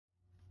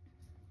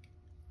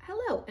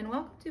Hello, and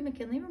welcome to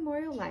McKinley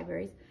Memorial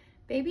Library's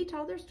Baby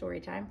Toddler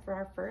Storytime for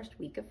our first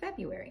week of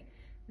February.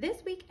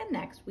 This week and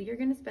next, we are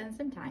going to spend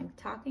some time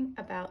talking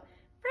about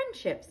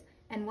friendships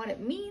and what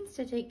it means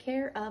to take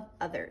care of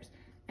others.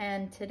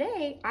 And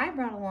today, I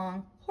brought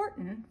along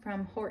Horton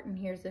from Horton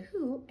Hears a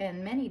Who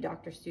and many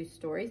Dr. Seuss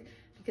stories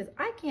because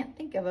I can't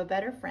think of a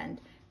better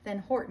friend than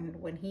Horton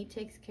when he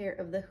takes care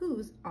of the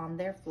Whos on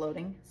their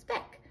floating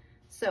speck.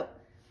 So,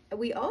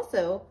 we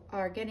also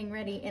are getting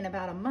ready in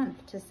about a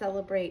month to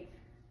celebrate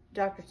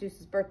Dr.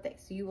 Seuss's birthday,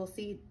 so you will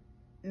see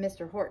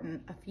Mr.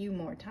 Horton a few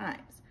more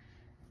times.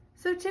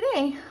 So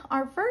today,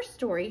 our first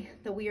story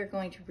that we are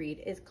going to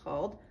read is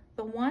called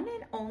The One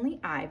and Only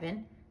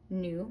Ivan,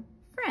 New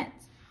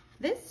Friends.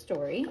 This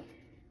story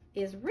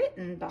is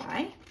written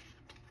by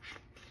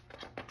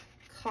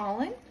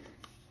Colin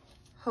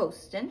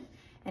Hostin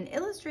and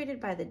illustrated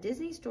by the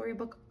Disney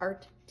Storybook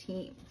Art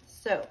Team.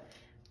 So,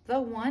 The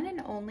One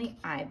and Only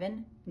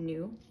Ivan,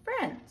 New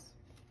Friends.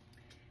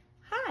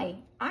 Hi,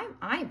 I'm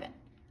Ivan.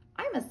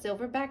 I'm a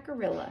silverback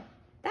gorilla.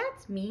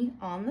 That's me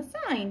on the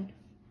sign.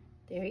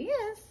 There he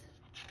is.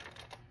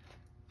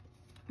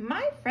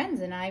 My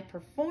friends and I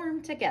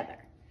perform together.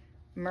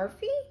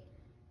 Murphy,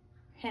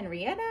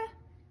 Henrietta,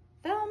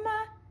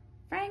 Velma,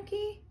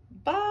 Frankie,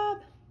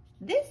 Bob.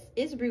 This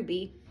is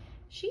Ruby.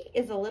 She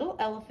is a little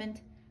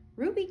elephant.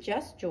 Ruby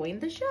just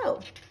joined the show.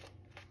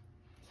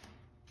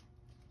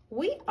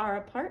 We are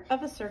a part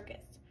of a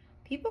circus.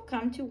 People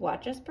come to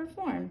watch us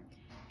perform.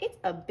 It's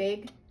a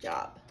big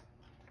job.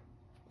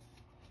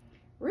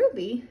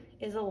 Ruby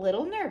is a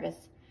little nervous,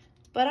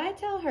 but I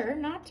tell her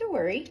not to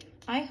worry.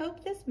 I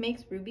hope this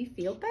makes Ruby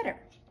feel better.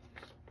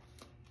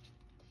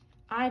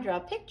 I draw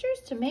pictures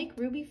to make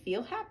Ruby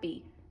feel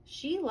happy.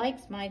 She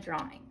likes my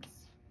drawings.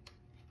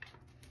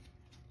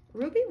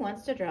 Ruby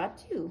wants to draw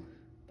too,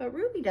 but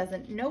Ruby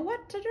doesn't know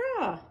what to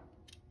draw.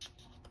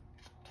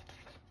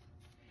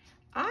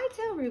 I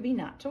tell Ruby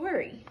not to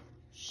worry.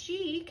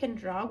 She can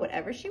draw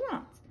whatever she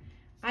wants.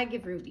 I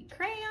give Ruby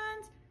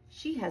crayons.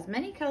 She has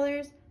many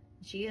colors.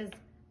 She has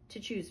to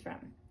choose from.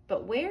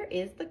 But where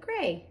is the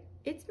gray?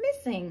 It's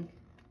missing.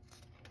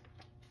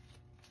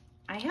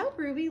 I help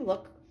Ruby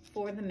look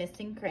for the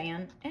missing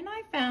crayon, and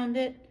I found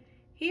it.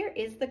 Here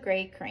is the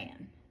gray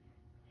crayon.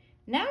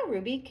 Now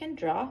Ruby can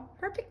draw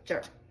her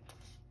picture.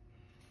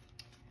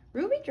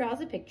 Ruby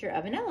draws a picture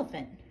of an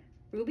elephant.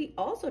 Ruby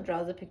also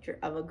draws a picture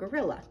of a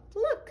gorilla.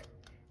 Look,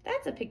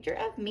 that's a picture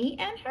of me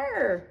and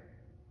her.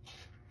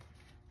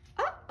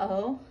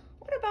 Uh-oh,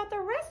 what about the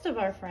rest of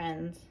our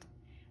friends?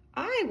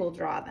 I will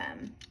draw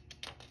them.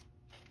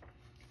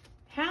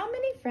 How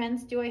many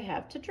friends do I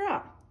have to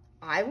draw?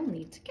 I will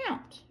need to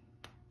count.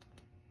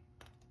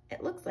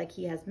 It looks like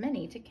he has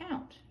many to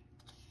count.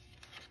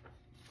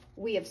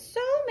 We have so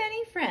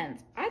many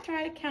friends. I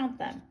try to count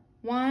them.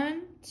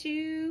 1,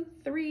 2,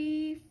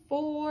 3,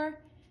 4.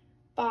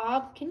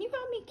 Bob, can you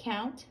help me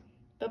count?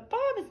 But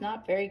Bob is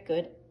not very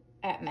good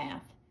at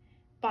math.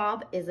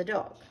 Bob is a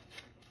dog.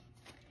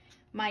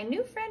 My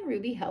new friend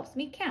Ruby helps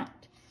me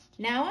count.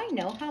 Now I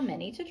know how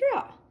many to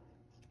draw.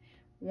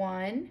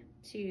 1,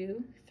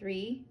 2,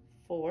 3,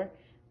 4,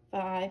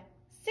 5,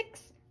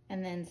 6,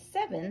 and then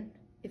 7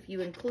 if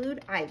you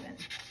include Ivan.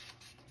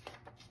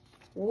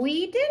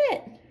 We did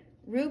it!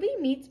 Ruby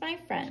meets my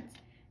friends.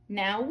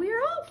 Now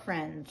we're all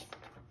friends.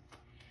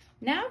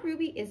 Now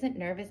Ruby isn't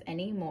nervous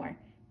anymore.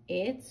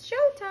 It's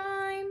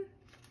showtime!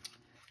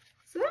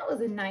 So that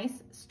was a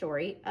nice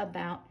story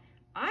about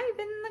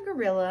Ivan the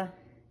gorilla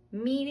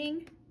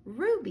meeting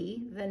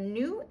Ruby, the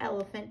new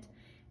elephant,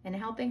 and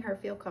helping her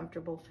feel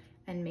comfortable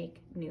and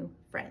make new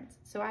friends.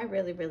 So I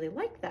really, really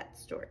like that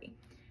story.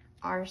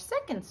 Our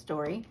second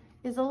story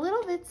is a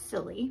little bit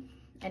silly,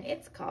 and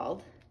it's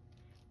called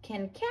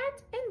Can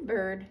Cat and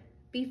Bird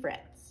Be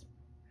Friends?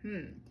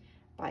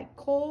 By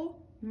Cole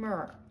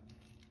Murr.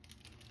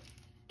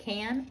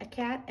 Can a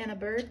cat and a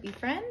bird be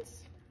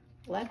friends?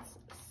 Let's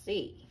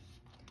see.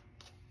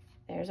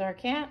 There's our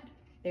cat,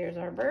 there's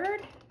our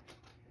bird.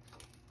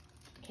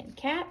 Can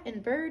cat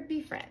and bird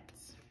be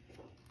friends?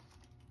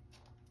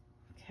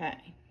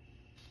 Okay.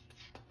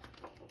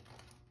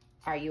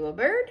 Are you a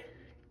bird?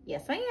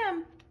 Yes, I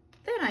am.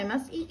 Then I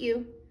must eat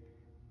you.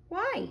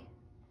 Why?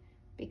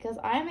 Because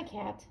I'm a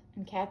cat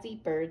and cats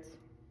eat birds.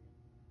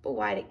 But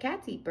why did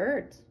cats eat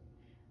birds?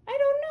 I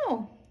don't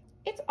know.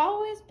 It's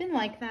always been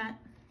like that.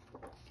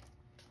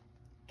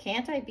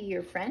 Can't I be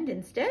your friend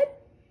instead?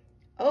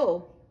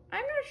 Oh,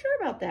 I'm not sure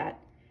about that.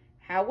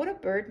 How would a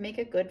bird make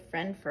a good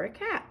friend for a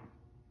cat?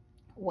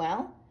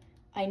 Well,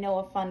 I know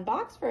a fun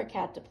box for a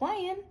cat to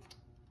play in.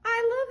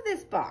 I love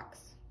this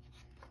box.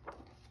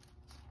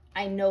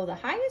 I know the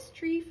highest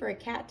tree for a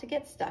cat to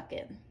get stuck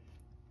in.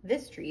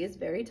 This tree is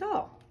very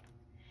tall.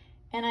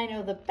 And I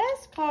know the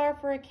best car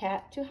for a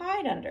cat to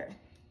hide under.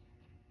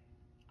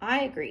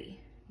 I agree.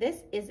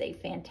 This is a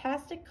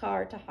fantastic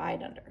car to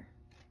hide under.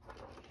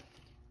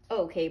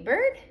 Okay,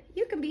 bird,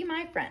 you can be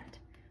my friend.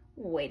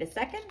 Wait a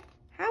second.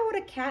 How would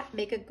a cat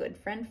make a good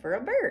friend for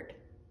a bird?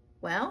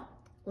 Well,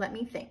 let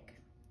me think.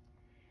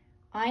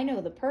 I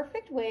know the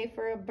perfect way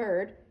for a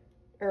bird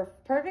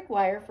perfect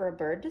wire for a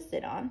bird to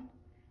sit on.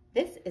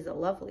 This is a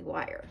lovely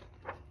wire.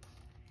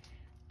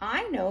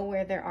 I know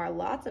where there are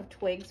lots of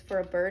twigs for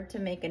a bird to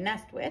make a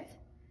nest with.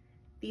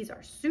 These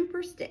are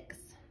super sticks.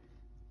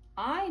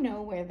 I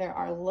know where there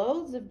are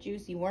loads of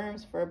juicy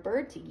worms for a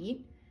bird to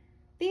eat.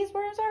 These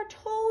worms are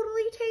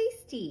totally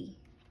tasty.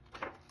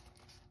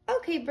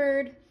 Okay,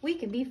 bird, we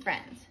can be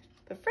friends.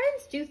 But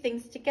friends do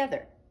things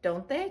together,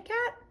 don't they,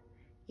 cat?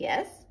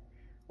 Yes.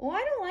 Well,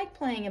 I don't like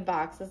playing in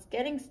boxes,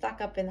 getting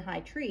stuck up in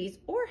high trees,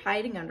 or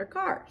hiding under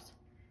cars.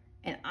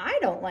 And I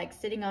don't like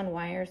sitting on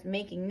wires,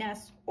 making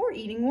nests, or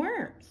eating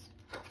worms.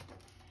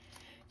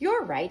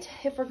 You're right.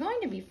 If we're going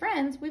to be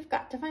friends, we've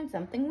got to find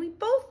something we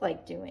both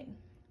like doing.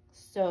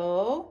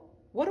 So,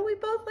 what do we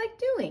both like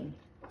doing?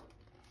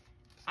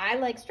 I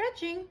like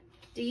stretching.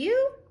 Do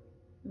you?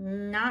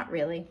 Not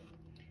really.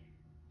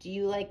 Do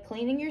you like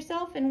cleaning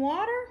yourself in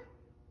water?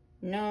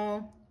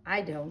 No,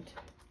 I don't.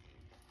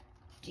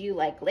 Do you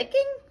like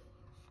licking?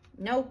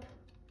 Nope.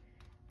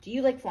 Do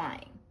you like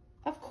flying?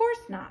 Of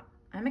course not.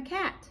 I'm a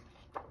cat.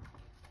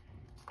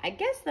 I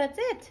guess that's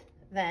it.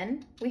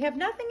 Then we have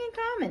nothing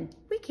in common.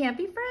 We can't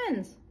be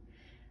friends.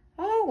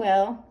 Oh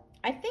well,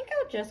 I think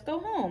I'll just go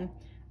home.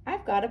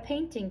 I've got a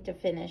painting to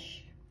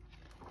finish.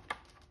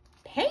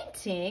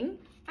 Painting?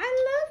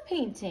 I love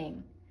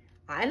painting.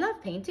 I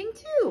love painting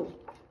too.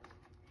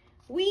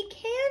 We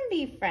can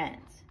be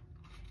friends.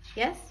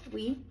 Yes,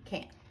 we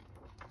can.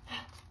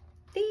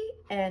 The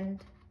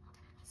end.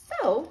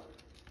 So,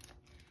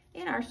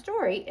 in our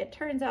story, it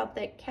turns out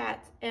that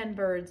cats and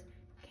birds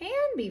can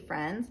be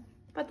friends,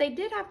 but they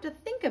did have to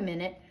think a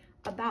minute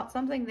about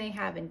something they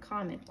have in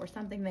common or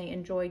something they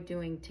enjoy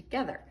doing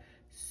together.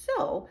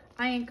 So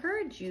I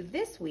encourage you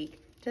this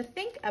week to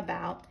think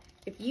about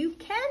if you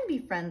can be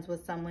friends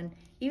with someone,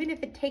 even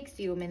if it takes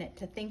you a minute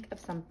to think of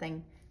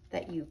something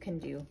that you can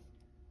do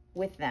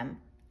with them,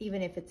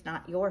 even if it's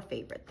not your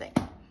favorite thing.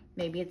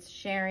 Maybe it's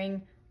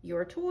sharing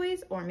your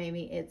toys, or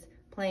maybe it's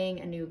playing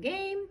a new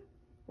game.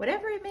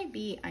 Whatever it may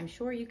be, I'm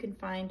sure you can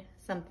find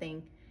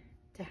something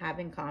to have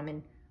in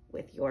common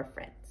with your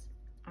friends.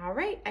 All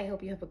right, I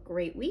hope you have a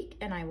great week,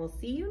 and I will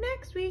see you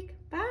next week.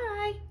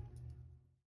 Bye.